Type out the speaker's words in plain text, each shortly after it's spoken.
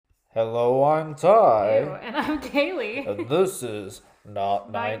Hello, I'm Ty. Ew, and I'm Kaylee. And this is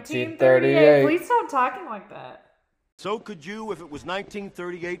not 1938. 1938. Please stop talking like that. So could you if it was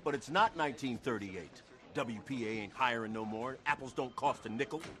 1938, but it's not 1938. WPA ain't hiring no more. Apples don't cost a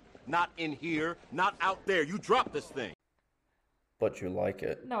nickel. Not in here, not out there. You drop this thing. But you like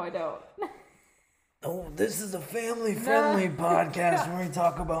it. No, I don't. Oh, this is a family-friendly podcast where we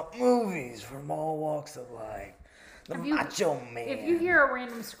talk about movies from all walks of life. The Macho Man. If you hear a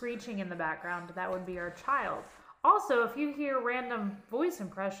random screeching in the background, that would be our child. Also, if you hear random voice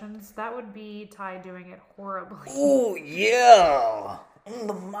impressions, that would be Ty doing it horribly. Oh, yeah. I'm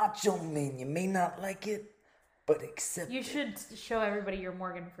the Macho Man. You may not like it, but accept You it. should show everybody your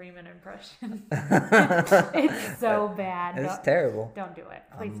Morgan Freeman impression. It's so bad. It's terrible. Don't do it.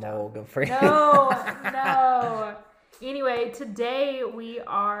 Please I'm don't. Morgan Freeman. No. Anyway, today we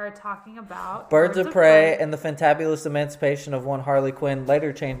are talking about Birds of Prey and the Fantabulous Emancipation of One Harley Quinn,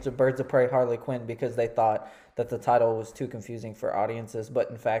 later changed to Birds of Prey Harley Quinn because they thought that the title was too confusing for audiences, but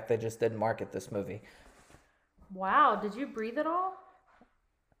in fact they just didn't market this movie. Wow, did you breathe at all?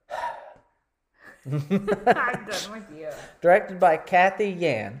 I'm done with you. Directed by Kathy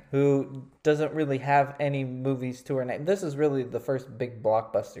Yan, who doesn't really have any movies to her name. This is really the first big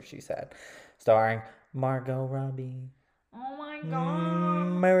blockbuster she's had. Starring Margot Robbie, Oh my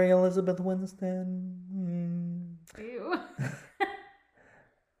god. Mary Elizabeth Winstead, Ew.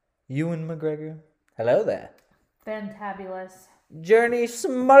 Ewan McGregor. Hello there. Fantabulous. Journey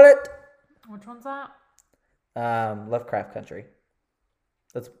Smollett. Which one's that? Lovecraft Country.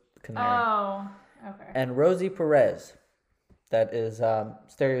 That's Canary. Oh, okay. And Rosie Perez. That is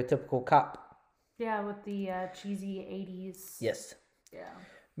stereotypical cop. Yeah, with the cheesy 80s. Yes. Yeah.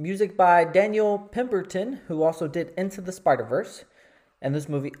 Music by Daniel Pemberton, who also did Into the Spider-Verse. And this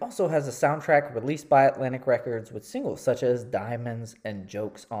movie also has a soundtrack released by Atlantic Records with singles such as Diamonds and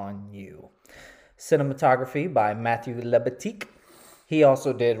Jokes on You. Cinematography by Matthew Lebetique. He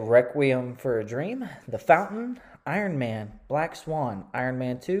also did Requiem for a Dream, The Fountain, Iron Man, Black Swan, Iron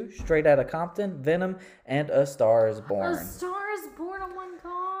Man 2, Straight Outta Compton, Venom, and A Star is Born. A Star is Born, oh my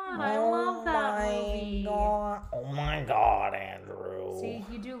god. I love that movie. Oh my god, Andrew. See,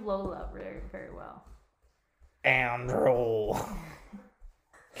 you do Lola very, very well. Andrew.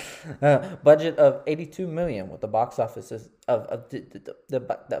 Budget of $82 million with the box office of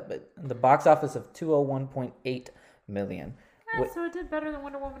the box office of $201.8 million. Yeah, so it did better than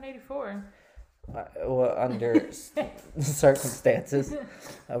Wonder Woman 84. Well, under circumstances,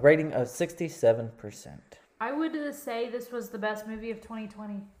 a rating of 67%. I would say this was the best movie of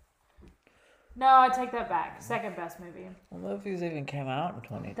 2020. No, I take that back. Second best movie. Well, movies even came out in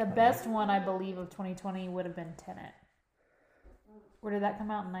 2020. The best one, I believe, of 2020 would have been Tenet. Or did that come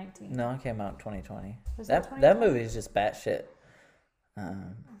out in 19? No, it came out in 2020. Was it That 2020? movie is just batshit. It's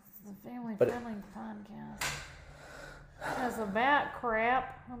a family-friendly podcast. That's a bat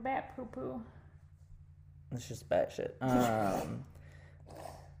crap. A bat poo-poo. It's just batshit.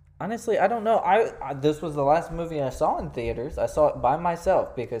 Honestly, I don't know. I this was the last movie I saw in theaters. I saw it by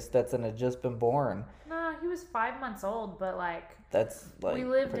myself because Stetson had just been born. No, he was 5 months old, but That's like we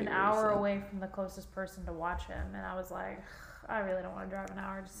lived pretty an hour recent. away from the closest person to watch him, and I was like, I really don't want to drive an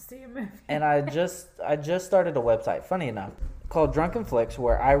hour just to see a movie. And I just started a website, funny enough, called Drunken Flicks,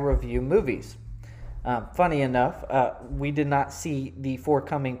 where I review movies. Funny enough, we did not see the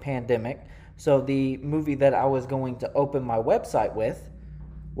forthcoming pandemic, so the movie that I was going to open my website with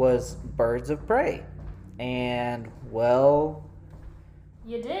was Birds of Prey. And, well,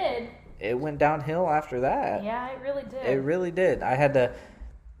 You did? it went downhill after that. Yeah, it really did. It really did. I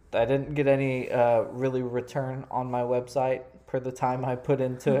didn't get any really return on my website per the time I put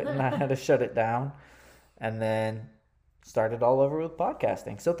into it, and I had to shut it down. And then started all over with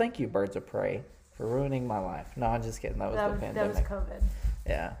podcasting. So thank you, Birds of Prey, for ruining my life. No, I'm just kidding. That was the pandemic. That was COVID.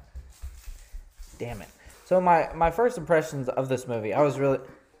 Yeah. Damn it. So my first impressions of this movie,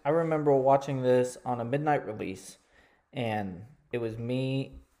 I remember watching this on a midnight release, and it was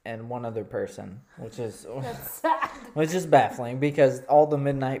me and one other person, which is That's sad. which is baffling because all the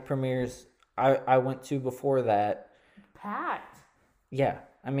midnight premieres I went to before that, Packed. yeah.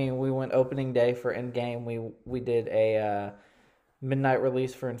 I mean, we went opening day for Endgame. We did a midnight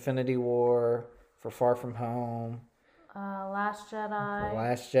release for Infinity War, for Far From Home, Last Jedi. for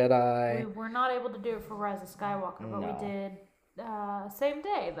Last Jedi. We were not able to do it for Rise of Skywalker, but No. we did same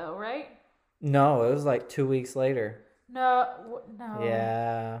day though, right? No, it was like 2 weeks later. No.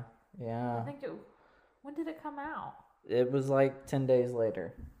 Yeah. I think it. When did it come out? It was like 10 days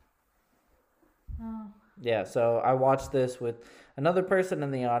later. Oh. Yeah, so I watched this with another person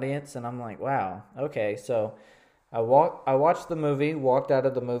in the audience, and I'm like, wow, okay, so I watched the movie, walked out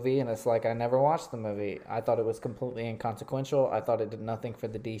of the movie, and it's like I never watched the movie. I thought it was completely inconsequential. I thought it did nothing for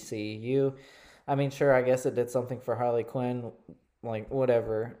the DCEU. I mean, sure, I guess it did something for Harley Quinn, like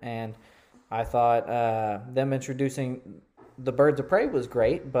whatever. And I thought them introducing the Birds of Prey was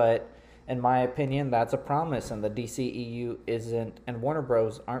great, but in my opinion, that's a promise, and the DCEU isn't, and Warner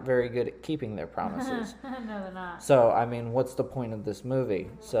Bros. Aren't very good at keeping their promises. No, they're not. So, I mean, what's the point of this movie?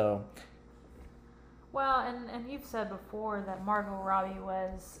 So, Well, and you've said before that Margot Robbie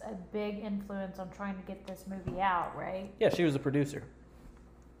was a big influence on trying to get this movie out, right? yeah, she was a producer.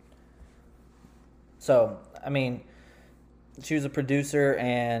 So, I mean, she was a producer,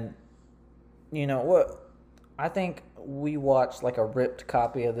 and, you know, what? I think we watched like a ripped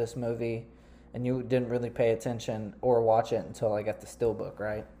copy of this movie, and you didn't really pay attention or watch it until I got the Steelbook,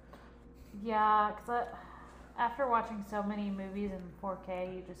 right? Yeah, because after watching so many movies in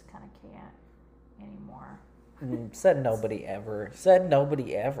 4K, you just kind of can't anymore. Said nobody ever. Said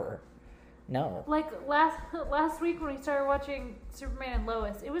nobody ever. No. Like last week when we started watching Superman and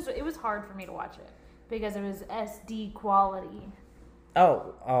Lois, it was hard for me to watch it because it was SD quality.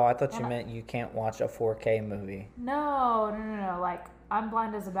 Oh, I thought you And meant you can't watch a 4K movie. No. Like I'm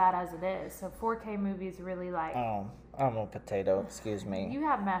blind as bad as it is, so 4K movies really like. Oh, I'm a potato. Excuse me. You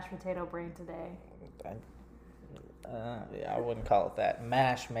have mashed potato brain today. Yeah, I wouldn't call it that.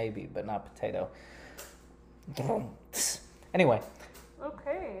 Mash maybe, but not potato. Anyway,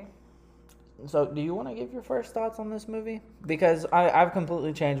 Okay. so do you want to give your first thoughts on this movie? Because I've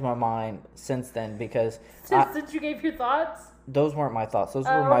completely changed my mind since then. Because Since you gave your thoughts. those weren't my thoughts. Those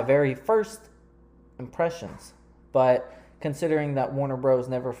were my very first impressions. But considering that Warner Bros.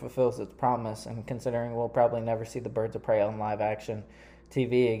 Never fulfills its promise, and considering we'll probably never see the Birds of Prey on live action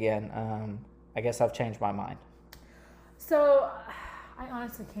TV again, I guess I've changed my mind. So, I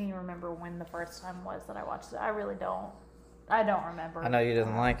honestly can't even remember when the first time was that I watched it. I really don't. I don't remember. I know you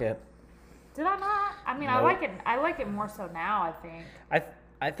didn't like it. Did I not? I mean, I Nope. like it. I like it more so now, I think.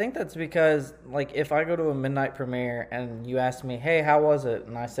 I think that's because, like, if I go to a midnight premiere and you ask me, hey, how was it?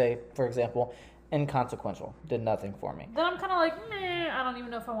 And I say, for example, inconsequential, did nothing for me. Then I'm kind of like, meh, I don't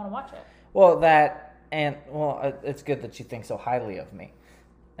even know if I want to watch it. Well, it's good that you think so highly of me,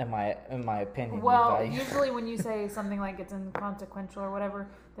 in my opinion. you Well, value- usually when you say something like it's inconsequential or whatever,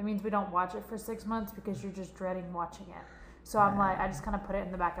 that means we don't watch it for 6 months because you're just dreading watching it. So I'm like, I just kind of put it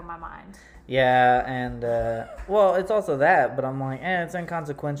in the back of my mind. Yeah, and, well, it's also that, but I'm like, it's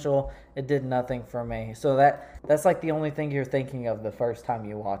inconsequential, it did nothing for me. So that's like the only thing you're thinking of the first time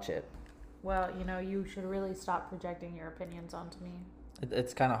you watch it. Well, you should really stop projecting your opinions onto me.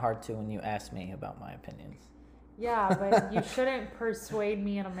 It's kind of hard to when you ask me about my opinions. Yeah, but you shouldn't persuade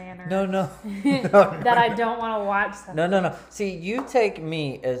me in a manner No. that I don't want to watch something. No. See, you take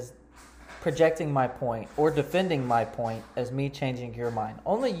me as projecting my point or defending my point as me changing your mind.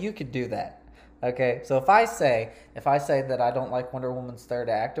 Only you could do that. Okay? So if I say that I don't like Wonder Woman's third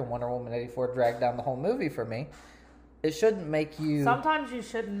act and Wonder Woman 84 dragged down the whole movie for me, it shouldn't make you... Sometimes you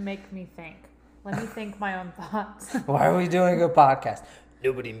shouldn't make me think. Let me think my own thoughts. Why are we doing a podcast?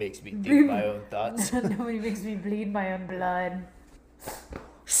 Nobody makes me think my own thoughts. Nobody makes me bleed my own blood.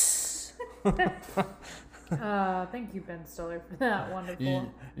 Thank you, Ben Stiller, for that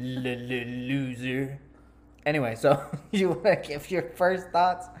wonderful. Loser. Anyway, so you want to give your first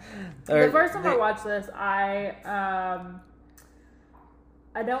thoughts? The first time I watched this, I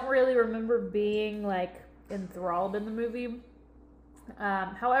don't really remember being like enthralled in the movie.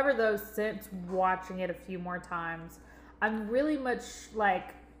 However, though, since watching it a few more times, I'm really much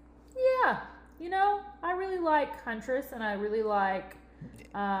like, yeah, I really like Huntress and I really like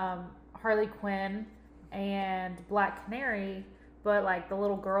Harley Quinn and Black Canary, but like the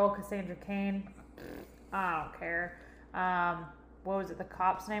little girl, Cassandra Cain, I don't care. What was it? The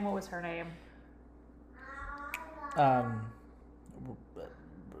cop's name? What was her name?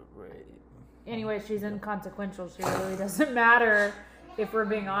 Anyway, she's inconsequential. She really doesn't matter if we're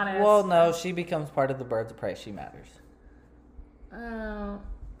being honest. Well, no, she becomes part of the Birds of Prey. She matters.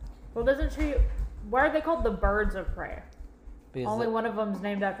 Well, doesn't she? Why are they called the Birds of Prey? Because Only one of them's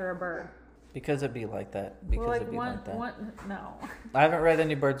named after a bird. Because it'd be like that. No. I haven't read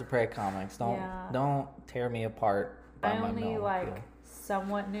any Birds of Prey comics. Yeah. Don't tear me apart by I my only Melon like peel.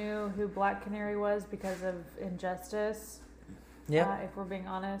 somewhat knew who Black Canary was because of Injustice. Yeah. If we're being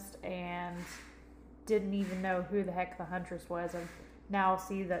honest, and didn't even know who the heck the Huntress was. And now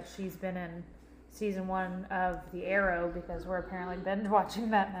see that she's been in season 1 of The Arrow because we're apparently binge watching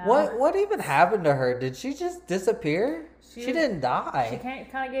that now. What even happened to her? Did she just disappear? She didn't die. She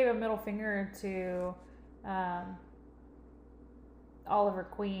kind of gave a middle finger to Oliver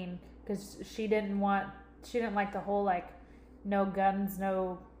Queen because she didn't want she didn't like the whole like no guns,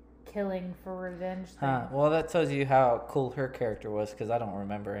 no killing for revenge thing. Well, that tells you how cool her character was, because I don't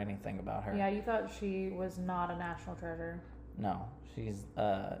remember anything about her. Yeah, you thought she was not a national treasure. No, she's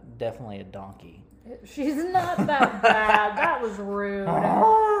definitely a donkey. She's not that bad. That was rude.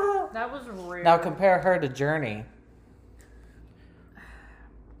 That was rude. Now compare her to Journey.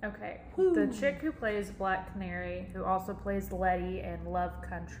 Okay, the chick who plays Black Canary, who also plays Letty in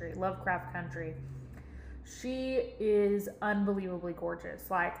Lovecraft Country, she is unbelievably gorgeous.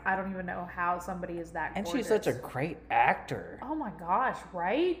 Like, I don't even know how somebody is that gorgeous. And she's such a great actor. Oh my gosh,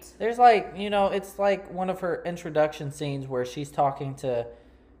 right? There's like, it's like one of her introduction scenes where she's talking to,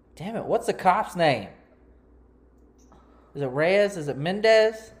 damn it, what's the cop's name? Is it Reyes? Is it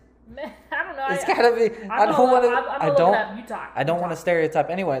Mendez? I don't know. It's gotta be. I don't want to stereotype.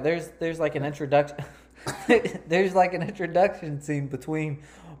 Anyway, there's like an introduction. There's like an introduction scene between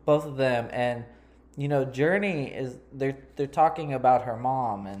both of them, and Journey is they're talking about her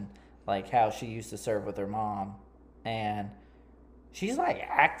mom and like how she used to serve with her mom, and she's like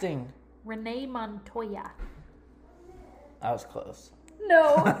acting. Renee Montoya. I was close.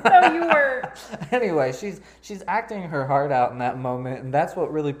 No, you were. Anyway, she's acting her heart out in that moment, and that's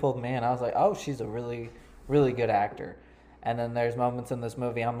what really pulled me in. I was like, oh, she's a really, really good actor. And then there's moments in this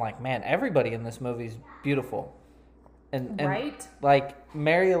movie, I'm like, man, everybody in this movie is beautiful. And right? Like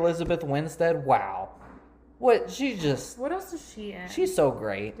Mary Elizabeth Winstead, wow. What else is she in? She's so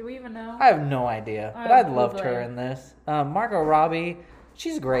great. Do we even know? I have no idea, but I loved her in this. Margot Robbie,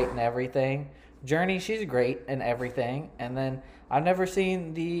 she's great in everything. Journey, she's great in everything. And then I've never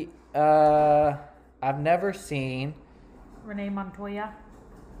seen Renee Montoya.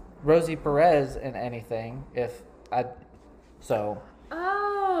 Rosie Perez in anything. Scott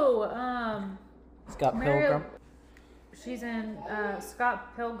Pilgrim. She's in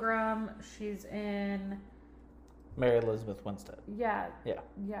Scott Pilgrim. She's in Mary Elizabeth Winstead. Yeah. Yeah.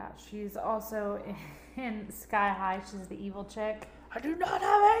 Yeah. She's also in Sky High. She's the evil chick. I do not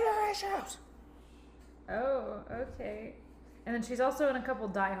have anger issues. Oh, okay. And then she's also in a couple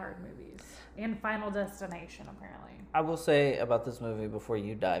Die Hard movies and Final Destination, apparently. I will say about this movie before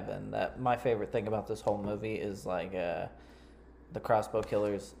you dive in that my favorite thing about this whole movie is like the Crossbow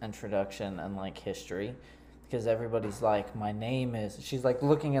Killer's introduction and like history, because everybody's like, my name is. She's like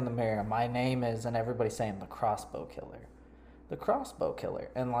looking in the mirror. My name is, and everybody's saying the Crossbow Killer, the Crossbow Killer,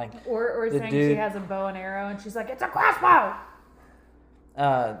 and like or saying she has a bow and arrow, and she's like, it's a crossbow.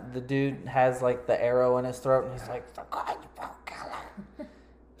 The dude has like the arrow in his throat, and he's like, the Crossbow Killer.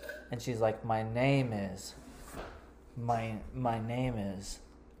 And she's like, my name is. It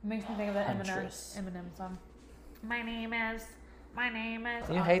makes me think of that Eminem song. My name is.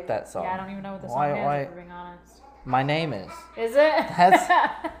 You hate that song. Yeah, I don't even know what the song is, if we're being honest. My name is. Is it? That's.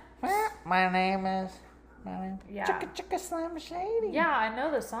 My name is. Yeah. Chicka Chicka Slim Shady. Yeah, I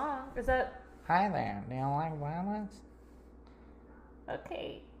know the song. Is that? Hi there. Do you like violence?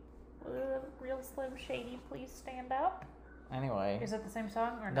 Okay. Will the real Slim Shady please stand up? Anyway. Is that the same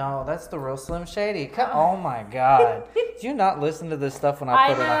song or no? No, that's the real Slim Shady. Oh my God. Do you not listen to this stuff when I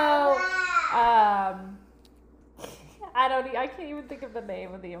put it on? I can't even think of the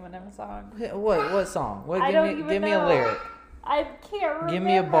name of the Eminem song. What song? Give me a lyric. I can't remember. Give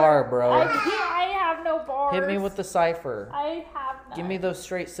me a bar, bro. I have no bars. Hit me with the cipher. I have none. Give me those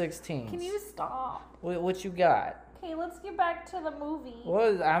straight 16s. Can you stop? What you got? Okay, let's get back to the movie.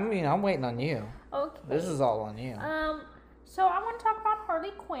 Well, I mean, I'm waiting on you. Okay. This is all on you. So I want to talk about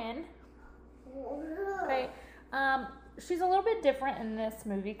Harley Quinn. Okay. She's a little bit different in this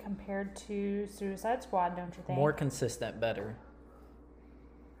movie compared to Suicide Squad, don't you think? More consistent, better.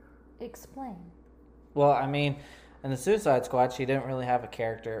 Explain. Well, I mean, in the Suicide Squad, she didn't really have a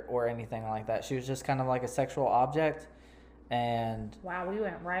character or anything like that. She was just kind of like a sexual object, and wow, we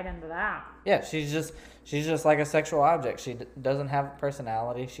went right into that. Yeah, she's just like a sexual object. She doesn't have a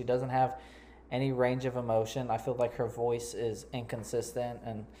personality. She doesn't have any range of emotion. I feel like her voice is inconsistent,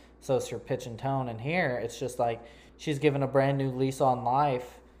 and so is her pitch and tone. And here, it's just like she's given a brand new lease on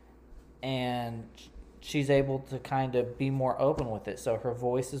life, and she's able to kind of be more open with it. So her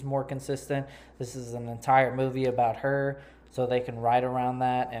voice is more consistent. This is an entire movie about her, so they can write around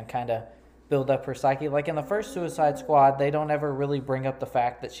that and kind of build up her psyche. Like in the first Suicide Squad, they don't ever really bring up the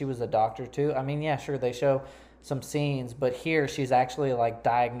fact that she was a doctor too. I mean, yeah, sure, they show some scenes, but here she's actually like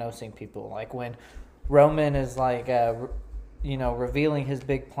diagnosing people. Like when Roman is like, revealing his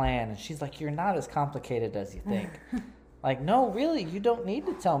big plan, and she's like, "You're not as complicated as you think." Like, no, really, you don't need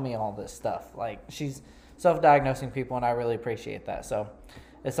to tell me all this stuff. Like, she's self-diagnosing people, and I really appreciate that. So,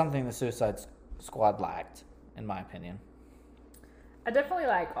 it's something the Suicide Squad lacked, in my opinion. I definitely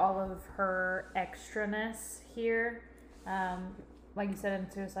like all of her extraness here. Like you said in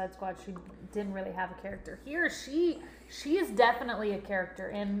Suicide Squad, she didn't really have a character. Here, she is definitely a character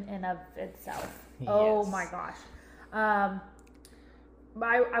in and of itself. Yes. Oh my gosh. I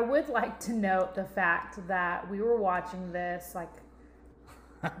would like to note the fact that we were watching this like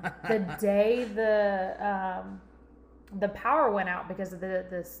the day the power went out because of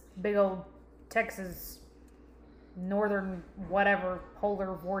this big old Texas northern whatever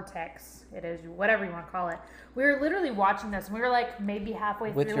polar vortex it is, whatever you want to call it. We were literally watching this and we were like maybe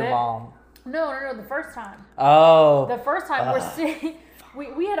halfway through it. With your mom? No, the first time. Oh. The first time we're sitting,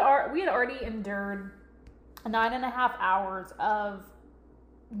 we had already endured 9.5 hours of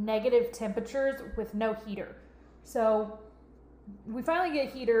negative temperatures with no heater. So we finally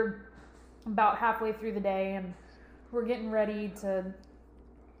get heater about halfway through the day and we're getting ready to,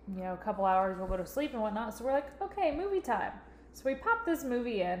 a couple hours we'll go to sleep and whatnot. So we're like, okay, movie time. So we pop this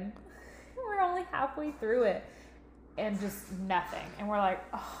movie in. We're only halfway through it and just nothing. And we're like,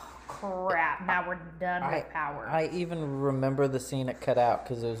 oh crap, now we're done with power. I even remember the scene it cut out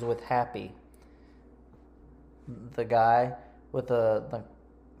because it was with Happy. The guy with the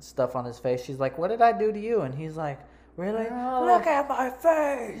stuff on his face. She's like, what did I do to you? And he's like, really? Oh. Look at my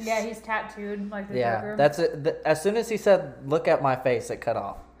face. Yeah, he's tattooed like the Joker. That's it. As soon as he said, look at my face, it cut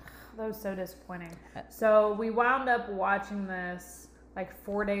off. That was so disappointing. So we wound up watching this like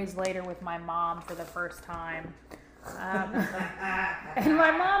 4 days later with my mom for the first time. And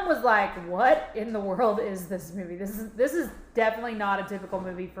my mom was like, what in the world is this movie? This is definitely not a typical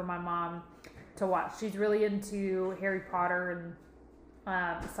movie for my mom to watch. She's really into Harry Potter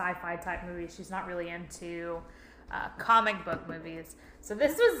and sci-fi type movies. She's not really into comic book movies. So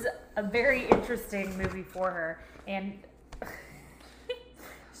this was a very interesting movie for her. And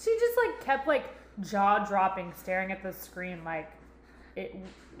she just like kept like jaw dropping, staring at the screen like,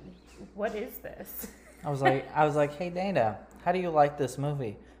 what is this? I was like, hey Dana, how do you like this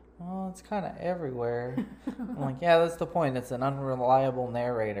movie? Oh, it's kind of everywhere. I'm like, yeah, that's the point. It's an unreliable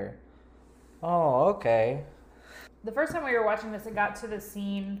narrator. Oh, okay. The first time we were watching this, it got to the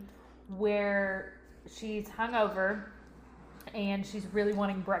scene where she's hungover and she's really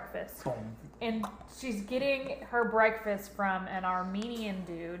wanting breakfast. Boom. And she's getting her breakfast from an Armenian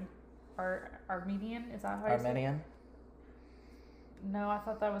dude. Armenian? Is that how you say it? Armenian? No, I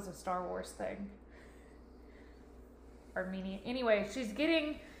thought that was a Star Wars thing. Armenian. Anyway, she's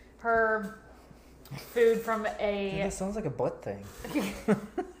getting her food from a... Dude, that sounds like a butt thing.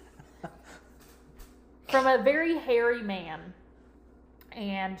 From a very hairy man.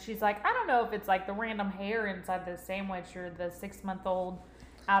 And she's like, I don't know if it's like the random hair inside the sandwich or the 6-month-old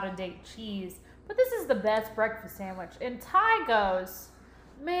out-of-date cheese, but this is the best breakfast sandwich. And Ty goes,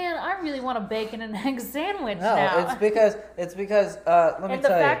 man, I really want a bacon and egg sandwich now. No, it's because let me tell you. And the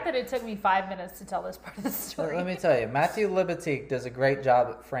fact that it took me 5 minutes to tell this part of the story. Let me tell you, Matthew Libatique does a great job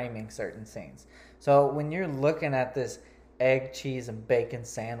at framing certain scenes. So when you're looking at this egg, cheese, and bacon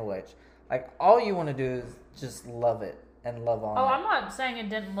sandwich, like all you want to do is just love it and love on it. Oh, I'm not saying it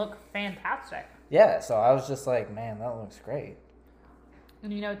didn't look fantastic. Yeah, so I was just like, man, that looks great.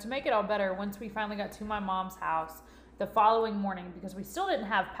 And to make it all better, once we finally got to my mom's house, the following morning, because we still didn't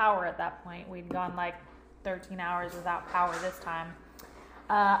have power at that point, we'd gone like 13 hours without power this time,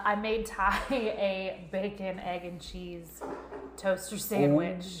 I made Ty a bacon, egg, and cheese toaster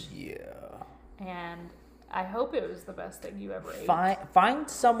sandwich. Oh, yeah. And I hope it was the best thing you ever ate. Find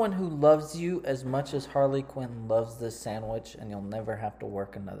someone who loves you as much as Harley Quinn loves this sandwich, and you'll never have to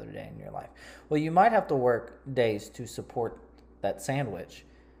work another day in your life. Well, you might have to work days to support that sandwich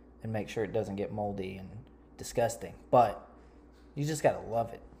and make sure it doesn't get moldy and disgusting, but you just gotta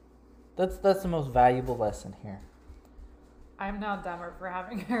love it. That's the most valuable lesson here. I'm now dumber for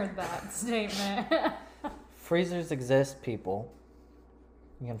having heard that statement. Freezers exist, people.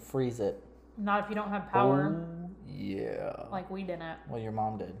 You can freeze it. Not if you don't have power. Oh, yeah. Like we didn't. Well, your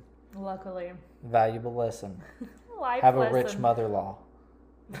mom did. Luckily. Valuable lesson. Life have lesson. A rich mother-in-law.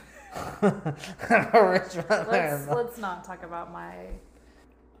 Have a rich mother-in-law. Let's not talk about my...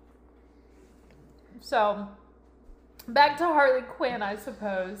 So, back to Harley Quinn, I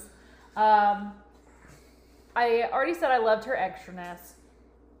suppose. I already said I loved her extraness.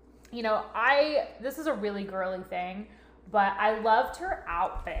 This is a really girly thing, but I loved her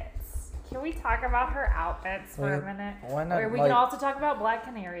outfits. Can we talk about her outfits for a minute? Why not? Or we can also talk about Black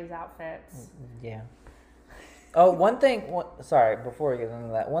Canary's outfits. Yeah. Oh, one thing, sorry, before we get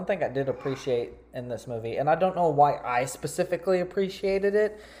into that, one thing I did appreciate in this movie, and I don't know why I specifically appreciated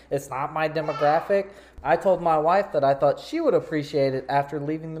it. It's not my demographic. I told my wife that I thought she would appreciate it after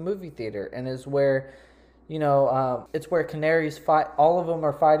leaving the movie theater, and is where, it's where Canary's fight. All of them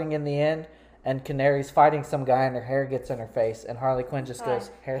are fighting in the end, and Canary's fighting some guy, and her hair gets in her face, and Harley Quinn just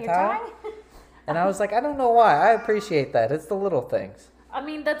goes, "Hair tie?" And I was like, I don't know why. I appreciate that. It's the little things. I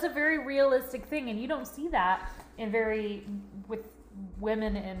mean, that's a very realistic thing, and you don't see that with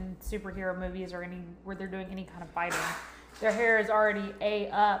women in superhero movies or where they're doing any kind of fighting. Their hair is already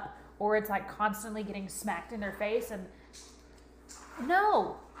up, or it's like constantly getting smacked in their face. And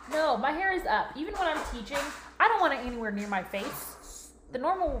no, my hair is up. Even when I'm teaching, I don't want it anywhere near my face.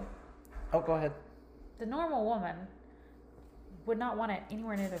 Oh, go ahead. The normal woman would not want it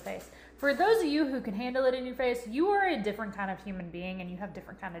anywhere near their face. For those of you who can handle it in your face, you are a different kind of human being, and you have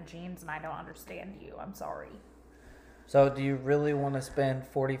different kind of genes, and I don't understand you. I'm sorry. So do you really want to spend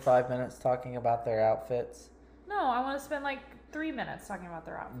 45 minutes talking about their outfits? No, I want to spend like 3 minutes talking about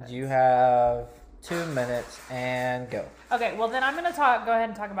their outfits. You have 2 minutes and go. Okay, well then I'm going to go ahead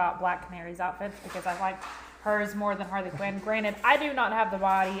and talk about Black Canary's outfits because I like hers more than Harley Quinn. Granted, I do not have the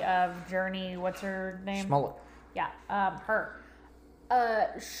body of Journey, what's her name? Smollett. Yeah, her.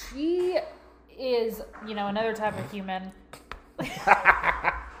 She is, another type of human.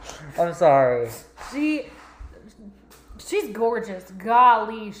 I'm sorry. She's gorgeous.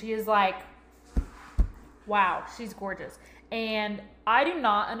 Golly, she is like, wow, she's gorgeous. And I do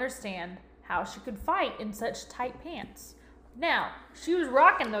not understand how she could fight in such tight pants. Now, she was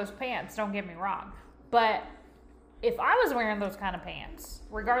rocking those pants, don't get me wrong. But if I was wearing those kind of pants,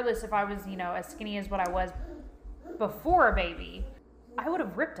 regardless if I was, as skinny as what I was before a baby, I would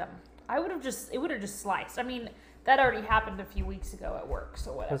have ripped them. It would have just sliced. I mean, that already happened a few weeks ago at work,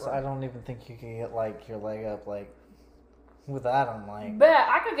 so whatever. Because I don't even think you can get, like, your leg up, like, with that on, like... But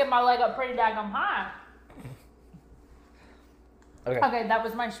I could get my leg up pretty daggone high. Okay, that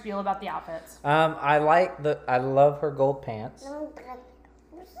was my spiel about the outfits. I love her gold pants.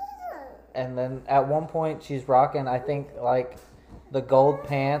 And then at one point she's rocking, I think, like, the gold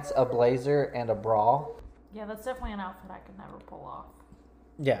pants, a blazer, and a bra. Yeah, that's definitely an outfit I could never pull off.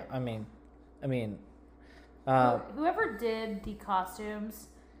 Yeah, I mean, whoever did the costumes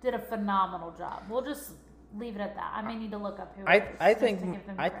did a phenomenal job. We'll just leave it at that. I may need to look up who. I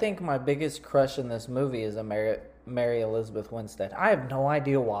think my biggest crush in this movie is Mary Elizabeth Winstead. I have no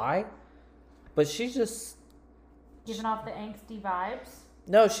idea why, but she's just giving off the angsty vibes.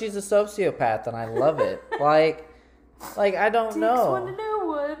 No, she's a sociopath, and I love it. like I don't know. Takes one to know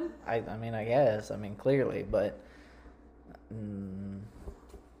one. I mean, I guess. I mean, clearly, but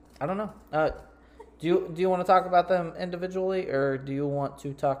I don't know. Do you want to talk about them individually, or do you want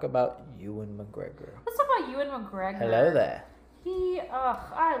to talk about Ewan McGregor? Let's talk about Ewan McGregor. Hello there.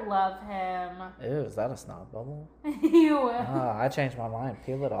 I love him. Ew, is that a snot bubble? Ew. Oh, I changed my mind.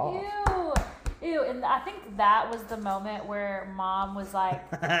 Peel it off. Ew. And I think that was the moment where Mom was like,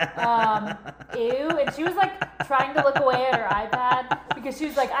 ew. And she was like trying to look away at her iPad because she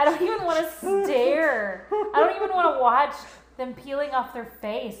was like, I don't even want to stare. I don't even want to watch them peeling off their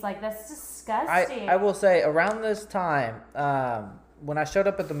face. Like, that's disgusting. I will say, around this time, when I showed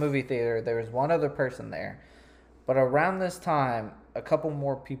up at the movie theater, there was one other person there. But around this time, a couple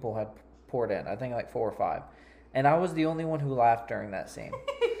more people had poured in. I think like 4 or 5. And I was the only one who laughed during that scene.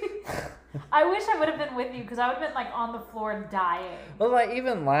 I wish I would have been with you because I would have been like on the floor dying. Well, I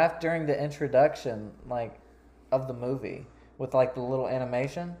even laughed during the introduction, like, of the movie with like the little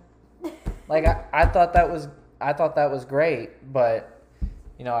animation. Like I thought that was great, but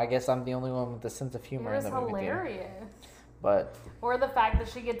I guess I'm the only one with a sense of humor in the movie theater. It was hilarious. But or the fact that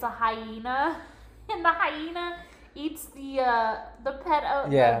she gets a hyena, and the hyena eats the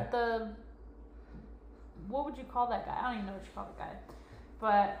pet. Yeah. The what would you call that guy? I don't even know what you call the guy,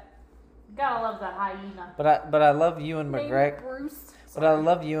 but gotta love that hyena. But I love Ewan McGregor. Bruce. But I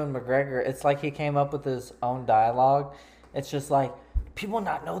love Ewan McGregor. It's like he came up with his own dialogue. It's just like, people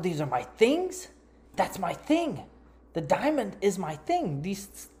not know these are my things. That's my thing. The diamond is my thing.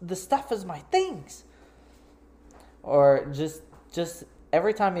 The stuff is my things. Or just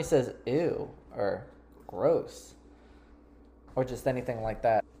every time he says ew or gross or just anything like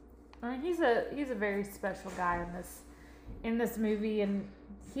that. I mean, he's a very special guy in this movie, and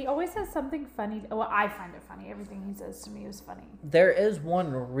he always has something funny. Well, I find it funny. Everything he says to me is funny. There is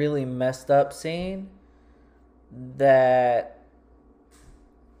one really messed up scene that,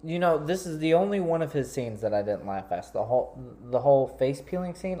 this is the only one of his scenes that I didn't laugh at. The whole face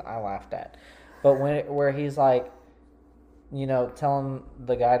peeling scene, I laughed at. But where he's like, telling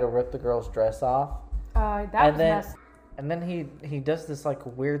the guy to rip the girl's dress off. And then he does this like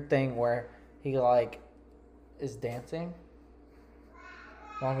weird thing where he like is dancing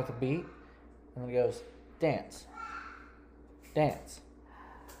along with the beat, and then he goes, dance.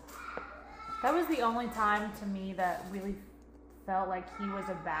 That was the only time to me that really felt like he was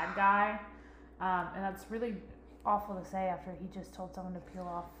a bad guy. And that's really awful to say after he just told someone to peel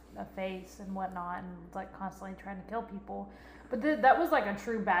off a face and whatnot and like constantly trying to kill people. But that was like a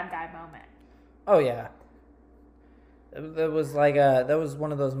true bad guy moment. Oh yeah. That was like that was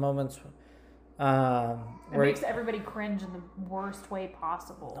one of those moments It where makes everybody cringe in the worst way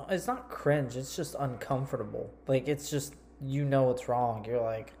possible. no, it's not cringe, it's just uncomfortable. Like it's just you know it's wrong. You're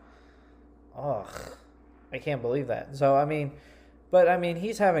like, ugh, I can't believe that. So I mean,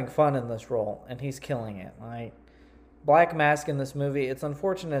 he's having fun in this role and he's killing it. Like Black Mask in this movie, it's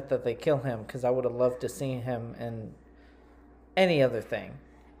unfortunate that they kill him because I would have loved to see him in any other thing.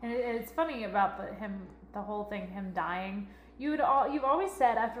 And it's funny about the whole thing, him dying. You've always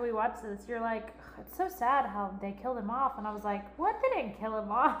said after we watched this, you're like, it's so sad how they killed him off. And I was like, what? They didn't kill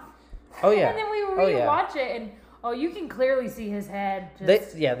him off. Oh yeah. And then we rewatch it and you can clearly see his head.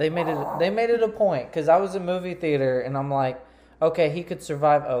 They made it a point because I was in movie theater and I'm like, okay, he could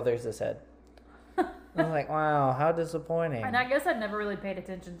survive. Oh, there's his head. I'm like, wow, how disappointing. And I guess I never really paid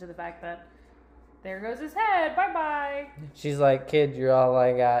attention to the fact that there goes his head. Bye-bye. She's like, kid, you're all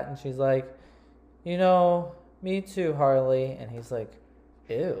I got. And she's like, you know, me too, Harley. And he's like,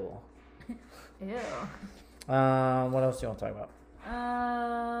 ew. Ew. What else do you want to talk about?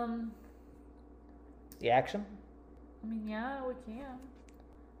 The action? I mean, yeah, we can.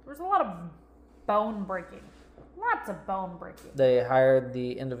 There's a lot of bone breaking. Lots of bone breaking. They hired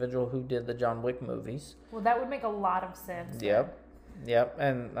the individual who did the John Wick movies. Well, that would make a lot of sense. Yep.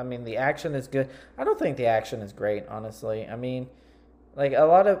 And I mean, the action is good. I don't think the action is great, honestly. I mean, like a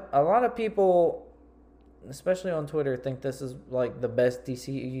lot of people, especially on Twitter, think this is like the best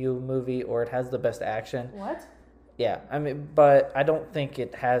DCEU movie or it has the best action. What? Yeah, I mean, but I don't think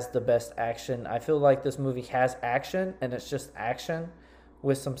it has the best action. I feel like this movie has action, and it's just action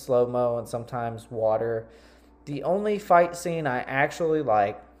with some slow-mo and sometimes water. The only fight scene I actually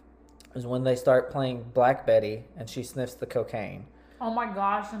like is when they start playing Black Betty and she sniffs the cocaine. Oh my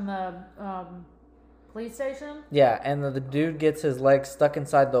gosh, in the police station? Yeah, and the dude gets his leg stuck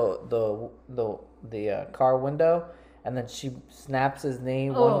inside the car window, and then she snaps his knee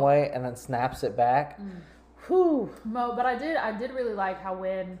one way and then snaps it back. Whew. No, but I did really like how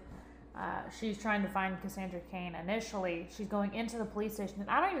when she's trying to find Cassandra Cain initially, she's going into the police station, and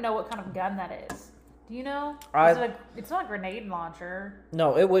I don't even know what kind of gun that is. Do you know? It's not a grenade launcher.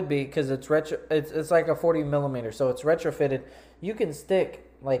 No, it would be because it's retro. It's like a 40 millimeter, so it's retrofitted. You can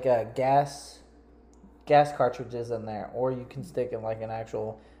stick like a gas cartridges in there, or you can stick in like an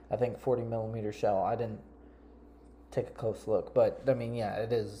actual, I think 40 millimeter shell. I didn't take a close look, but I mean, yeah,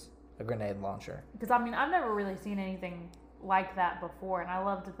 it is a grenade launcher. Because I mean, I've never really seen anything like that before, and I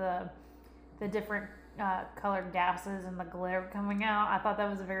loved the different colored gases and the glare coming out. I thought that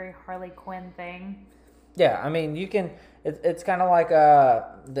was a very Harley Quinn thing. Yeah, I mean, you can. It's kind of like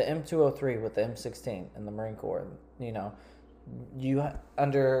the M203 with the M16 in the Marine Corps. You know, you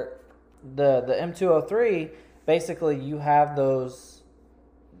under the M203, basically you have those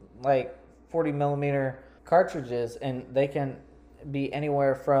like 40 millimeter cartridges, and they can be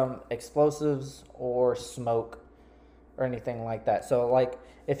anywhere from explosives or smoke or anything like that. So, like,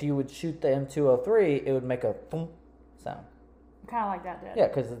 if you would shoot the M203, it would make a boom sound. Kind of like that did. Yeah,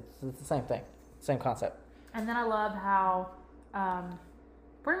 because it's the same thing, same concept. And then I love how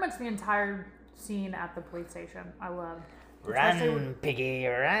pretty much the entire scene at the police station I loved. Run, piggy,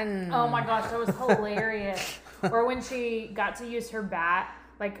 run. Oh my gosh, that was hilarious. Or when she got to use her bat,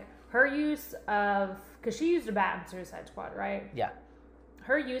 like her use of, because she used a bat in Suicide Squad, right? Yeah.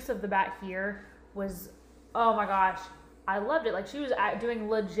 Her use of the bat here was, oh my gosh, I loved it. Like she was doing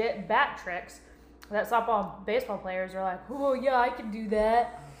legit bat tricks that softball, baseball players are like, oh yeah, I can do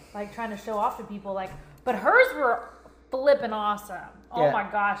that. Like trying to show off to people, like, but hers were flipping awesome. Oh Yeah. my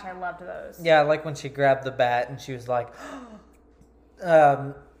gosh, I loved those. Yeah, like when she grabbed the bat and she was like,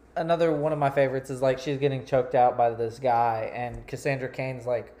 another one of my favorites is like she's getting choked out by this guy and Cassandra Cain's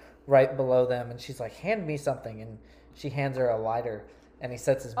like right below them and she's like, hand me something, and she hands her a lighter and he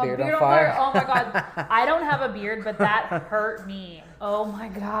sets his beard on fire. Oh my god, I don't have a beard, but that hurt me. Oh my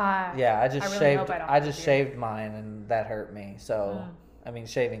god. Yeah, I really just shaved mine and that hurt me. So I mean,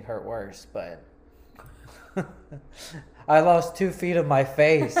 shaving hurt worse, but I lost 2 feet of my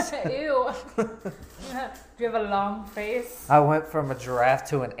face. Ew. Do you have a long face? I went from a giraffe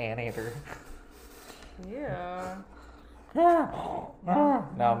to an anteater. Yeah. Now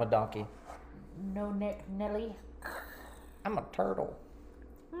I'm a donkey. No neck, Nelly. I'm a turtle.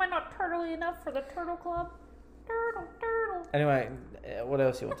 Am I not turtly enough for the turtle club? Turtle. Anyway, what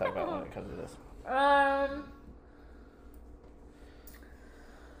else you want to talk about when it comes to this?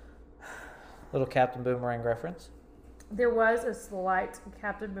 Little Captain Boomerang reference. There was a slight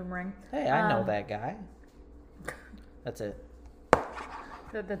Captain Boomerang. Hey, I know that guy. That's it.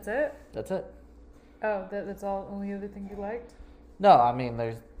 That's it? That's it. Oh, that's all. Only other thing you liked? No, I mean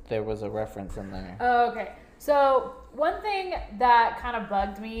there was a reference in there. Oh, okay. So one thing that kind of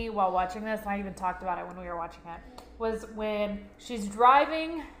bugged me while watching this, and I even talked about it when we were watching it, was when she's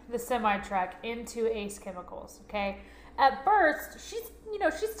driving the semi-truck into Ace Chemicals. Okay, at first she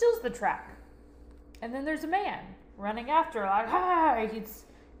steals the truck, and then there's a man running after her, like, hi, he's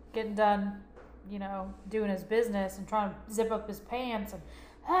getting done, doing his business and trying to zip up his pants, and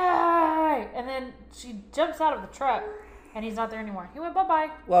hi, and then she jumps out of the truck, and he's not there anymore. He went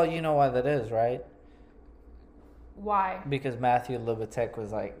bye-bye. Well, you know why that is, right? Why? Because Matthew Libatek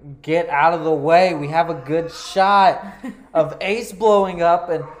was like, get out of the way. We have a good shot of Ace blowing up,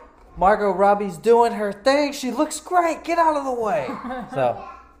 and Margot Robbie's doing her thing. She looks great. Get out of the way. So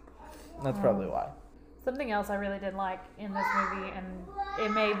that's probably why. Something else I really did like in this movie, and it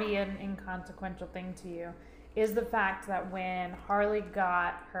may be an inconsequential thing to you, is the fact that when Harley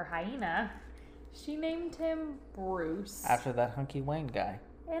got her hyena, she named him Bruce. After that Hunky Wayne guy.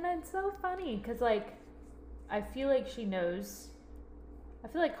 And it's so funny because, I feel like she knows. I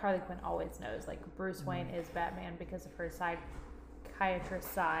feel like Harley Quinn always knows, Bruce Wayne is Batman because of her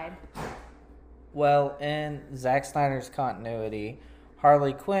psychiatrist side. Well, in Zack Snyder's continuity,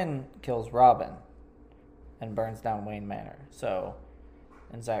 Harley Quinn kills Robin and burns down Wayne Manor. So,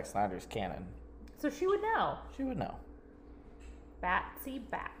 in Zack Snyder's canon, So she would know. she would know. Batsy,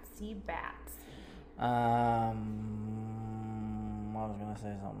 Batsy, Bats. I was gonna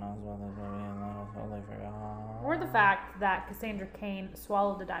say something else about this movie, and I totally forgot. Or the fact that Cassandra Cain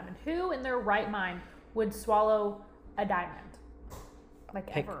swallowed a diamond. Who in their right mind would swallow a diamond?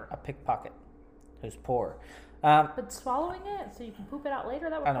 Ever. A pickpocket who's poor. But swallowing it so you can poop it out later,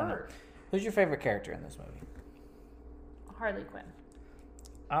 that would I don't know. hurt. Who's your favorite character in this movie? Harley Quinn.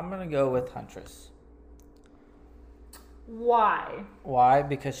 I'm gonna go with Huntress. Why? Why?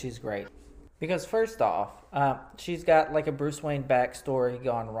 Because she's great. Because first off, she's got a Bruce Wayne backstory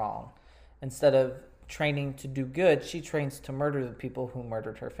gone wrong. Instead of training to do good, she trains to murder the people who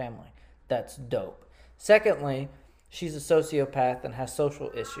murdered her family. That's dope. Secondly, she's a sociopath and has social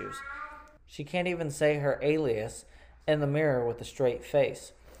issues. She can't even say her alias in the mirror with a straight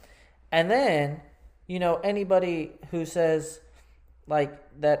face. And then, anybody who says,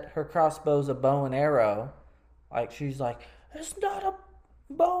 that her crossbow's a bow and arrow, she's like, it's not a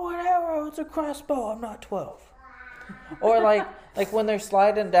bow and arrow, it's a crossbow, I'm not 12. Or when they're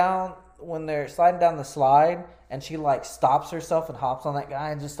sliding down the slide and she stops herself and hops on that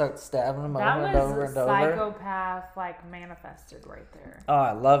guy and just starts stabbing him over and over and over. That was psychopath manifested right there. Oh,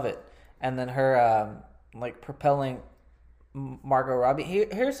 I love it. And then her propelling Margot Robbie.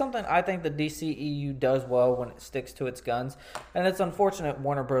 Here's something I think the DCEU does well when it sticks to its guns, and it's unfortunate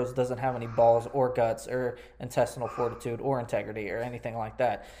Warner Bros. Doesn't have any balls or guts or intestinal fortitude or integrity or anything like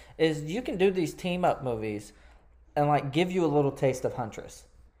that, is you can do these team-up movies and give you a little taste of Huntress.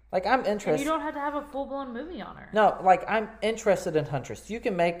 I'm interested. And you don't have to have a full-blown movie on her. No, I'm interested in Huntress. You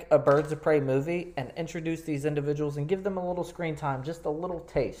can make a Birds of Prey movie and introduce these individuals and give them a little screen time, just a little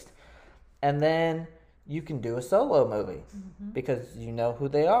taste. And then you can do a solo movie because you know who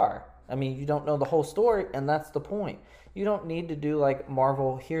they are. I mean, you don't know the whole story, and that's the point. You don't need to do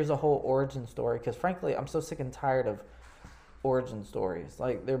Marvel, here's a whole origin story, because frankly, I'm so sick and tired of origin stories.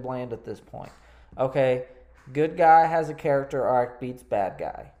 They're bland at this point. Okay, good guy has a character arc, beats bad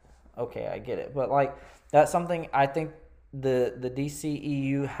guy. Okay, I get it. But that's something I think the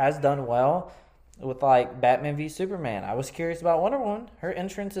DCEU has done well with Batman v Superman. I was curious about Wonder Woman. Her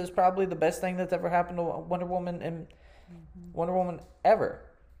entrance is probably the best thing that's ever happened to Wonder Woman in Wonder Woman ever.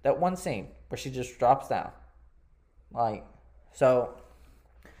 That one scene where she just drops down. So.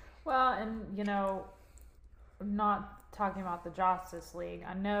 Well, and not talking about the Justice League.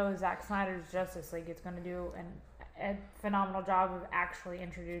 I know Zack Snyder's Justice League is going to do a phenomenal job of actually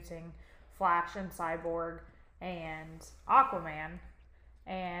introducing Flash and Cyborg and Aquaman.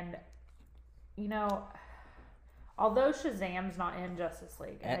 And although Shazam's not in Justice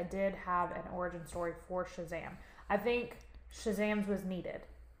League, and I did have an origin story for Shazam, I think Shazam's was needed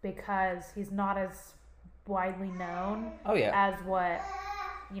because he's not as widely known as what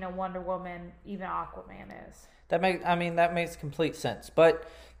Wonder Woman, even Aquaman is. That makes complete sense. But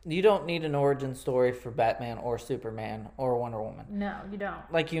you don't need an origin story for Batman or Superman or Wonder Woman. No, you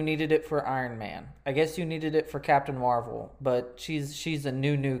don't. You needed it for Iron Man. I guess you needed it for Captain Marvel, but she's a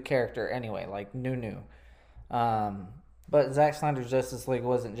new character anyway, new. But Zack Snyder's Justice League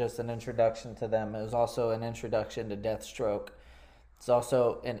wasn't just an introduction to them. It was also an introduction to Deathstroke It's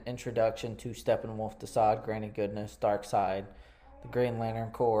also an introduction to Steppenwolf, Desaad, Granny Goodness, Darkseid, the Green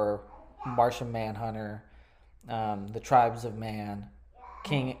Lantern Corps, Martian Manhunter, the Tribes of Man,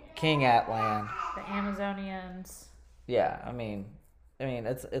 King Atlan. The Amazonians. Yeah, I mean,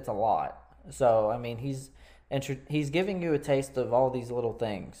 it's a lot. So I mean, he's giving you a taste of all these little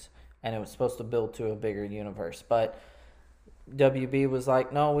things, and it was supposed to build to a bigger universe. But WB was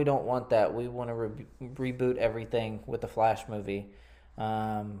like, no, we don't want that. We want to reboot everything with the Flash movie,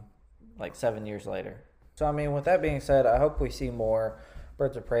 like 7 years later. So I mean, with that being said, I hope we see more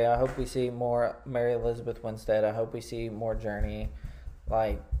Birds of Prey. I hope we see more Mary Elizabeth Winstead. I hope we see more Journey,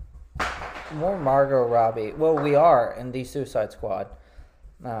 like more Margot Robbie. Well, we are in the Suicide Squad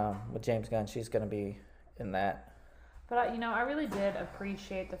with James Gunn. She's going to be in that. But I really did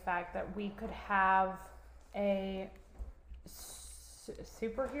appreciate the fact that we could have a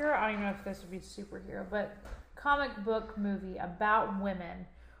superhero. I don't even know if this would be superhero, but comic book movie about women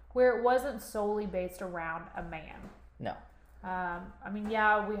where it wasn't solely based around a man. No.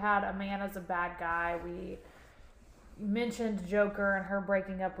 We had a man as a bad guy. We mentioned Joker and her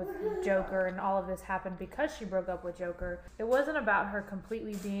breaking up with Joker, and all of this happened because she broke up with Joker. It wasn't about her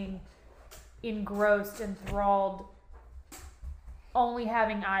completely being engrossed, enthralled, only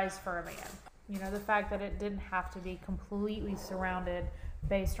having eyes for a man. The fact that it didn't have to be completely surrounded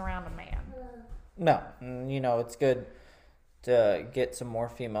based around a man. No, it's good to get some more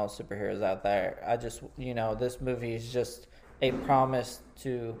female superheroes out there. I just, this movie is just a promise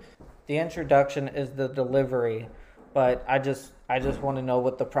to, the introduction is the delivery, but I just want to know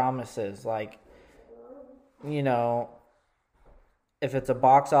what the promise is. Like, if it's a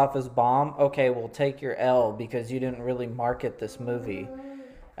box office bomb, okay, we'll take your L because you didn't really market this movie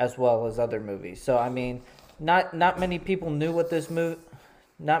as well as other movies. So I mean, not many people knew what this movie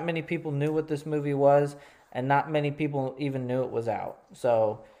was, and not many people even knew it was out.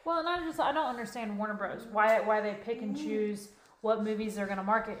 So well, and I don't understand Warner Bros. Why they pick and choose what movies they're going to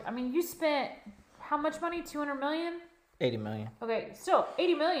market. I mean, you spent how much money? $200 million? $80 million. Okay, still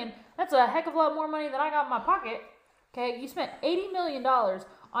 $80 million. That's a heck of a lot more money than I got in my pocket. Okay, you spent $80 million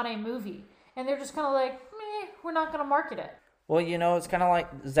on a movie, and they're just kind of like, meh, we're not going to market it. Well, it's kind of like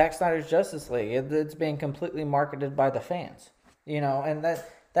Zack Snyder's Justice League. It's being completely marketed by the fans, and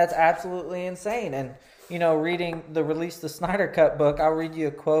that's absolutely insane. And, reading the Release the Snyder Cut book, I'll read you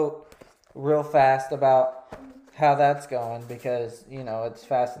a quote real fast about how that's going because, it's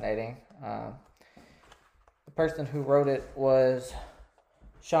fascinating. The person who wrote it was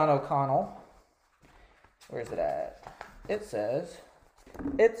Sean O'Connell. Where's it at? It says,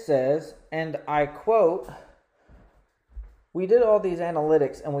 and I quote, "We did all these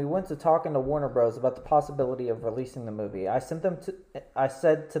analytics and we went to talking to Warner Bros. About the possibility of releasing the movie. I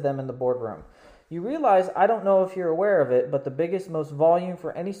said to them in the boardroom, you realize, I don't know if you're aware of it, but the biggest, most volume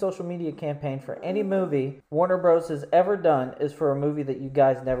for any social media campaign for any movie Warner Bros. Has ever done is for a movie that you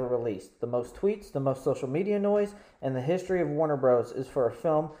guys never released. The most tweets, the most social media noise, and the history of Warner Bros. Is for a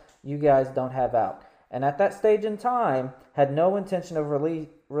film you guys don't have out. And at that stage in time, had no intention of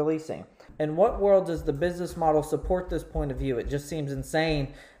releasing. In what world does the business model support this point of view? It just seems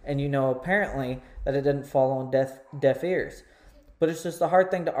insane, and apparently, that it didn't fall on deaf ears. But it's just a hard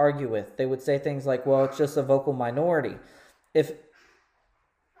thing to argue with. They would say things like, well, it's just a vocal minority. If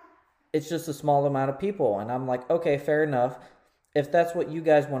it's just a small amount of people. And I'm like, okay, fair enough, if that's what you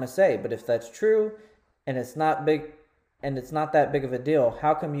guys want to say. But if that's true, and it's not big, and it's not that big of a deal,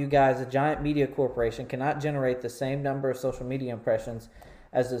 how come you guys, a giant media corporation, cannot generate the same number of social media impressions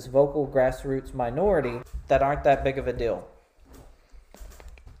as this vocal grassroots minority that aren't that big of a deal?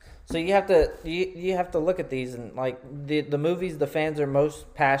 So you have to look at these, and like the movies the fans are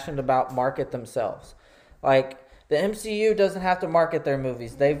most passionate about market themselves. Like the MCU doesn't have to market their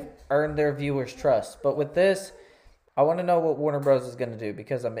movies. They've earned their viewers' trust. But with this, I want to know what Warner Bros. Is going to do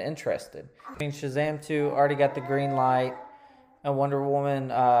because I'm interested. I mean, Shazam 2 already got the green light, and Wonder Woman,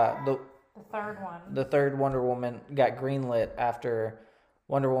 the third Wonder Woman got greenlit after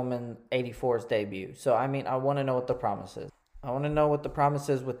Wonder Woman 84's debut. So, I mean, I want to know what the promise is. I want to know what the promise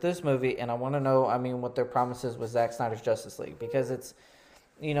is with this movie, and I want to know, what their promise is with Zack Snyder's Justice League, because it's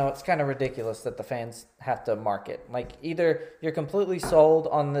kind of ridiculous that the fans have to market. Like, either you're completely sold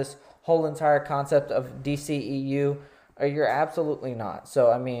on this whole entire concept of DCEU, or you're absolutely not.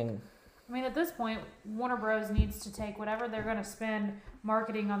 So, I mean, at this point, Warner Bros. Needs to take whatever they're going to spend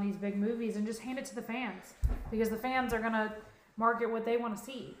marketing on these big movies and just hand it to the fans, because the fans are going to market what they want to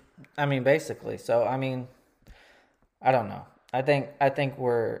see. Basically. So, I don't know. I think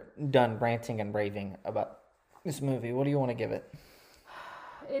we're done ranting and raving about this movie. What do you want to give it?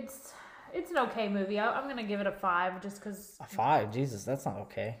 It's an okay movie. I'm gonna give it a 5 just because A 5? Jesus, that's not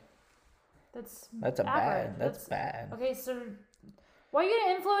okay. that's Bad. That's bad. Okay, so why are you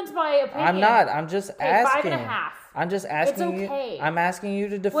gonna influence my opinion? I'm not. I'm just asking. 5.5. I'm just asking It's okay. you. I'm asking you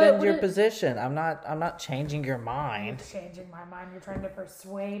to defend What your is- position. I'm not changing your You're mind. changing my mind. You're trying to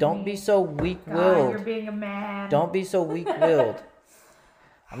persuade me. Don't be so God, you're weak-willed. being a man. Don't be so weak-willed.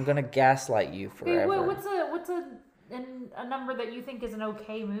 I'm gonna gaslight you Okay, forever. what's a number that you think is an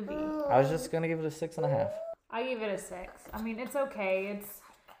okay movie? I was just gonna give it a 6.5. I give it a 6. I mean, it's okay.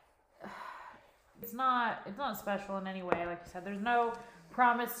 It's not special in any way. Like you said, there's no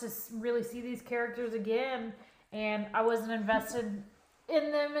promise to really see these characters again, and I wasn't invested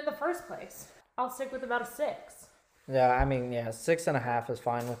in them in the first place. I'll stick with about a 6. Yeah, I mean, 6.5 is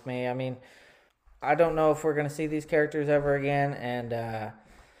fine with me. I mean, I don't know if we're gonna see these characters ever again, and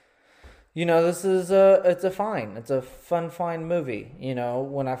this is it's a fine movie.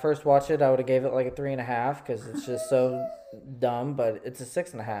 When I first watched it, I would have gave it like a 3.5 because it's just so dumb, but it's a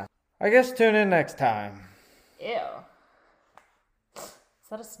 6.5. I guess tune in next time. Ew. Is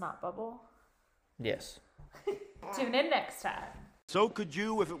that a snot bubble? Yes. Tune in next time. So could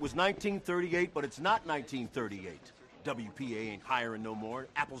you if it was 1938, but it's not 1938. WPA ain't hiring no more.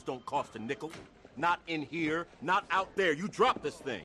 Apples don't cost a nickel. Not in here, not out there. You drop this thing.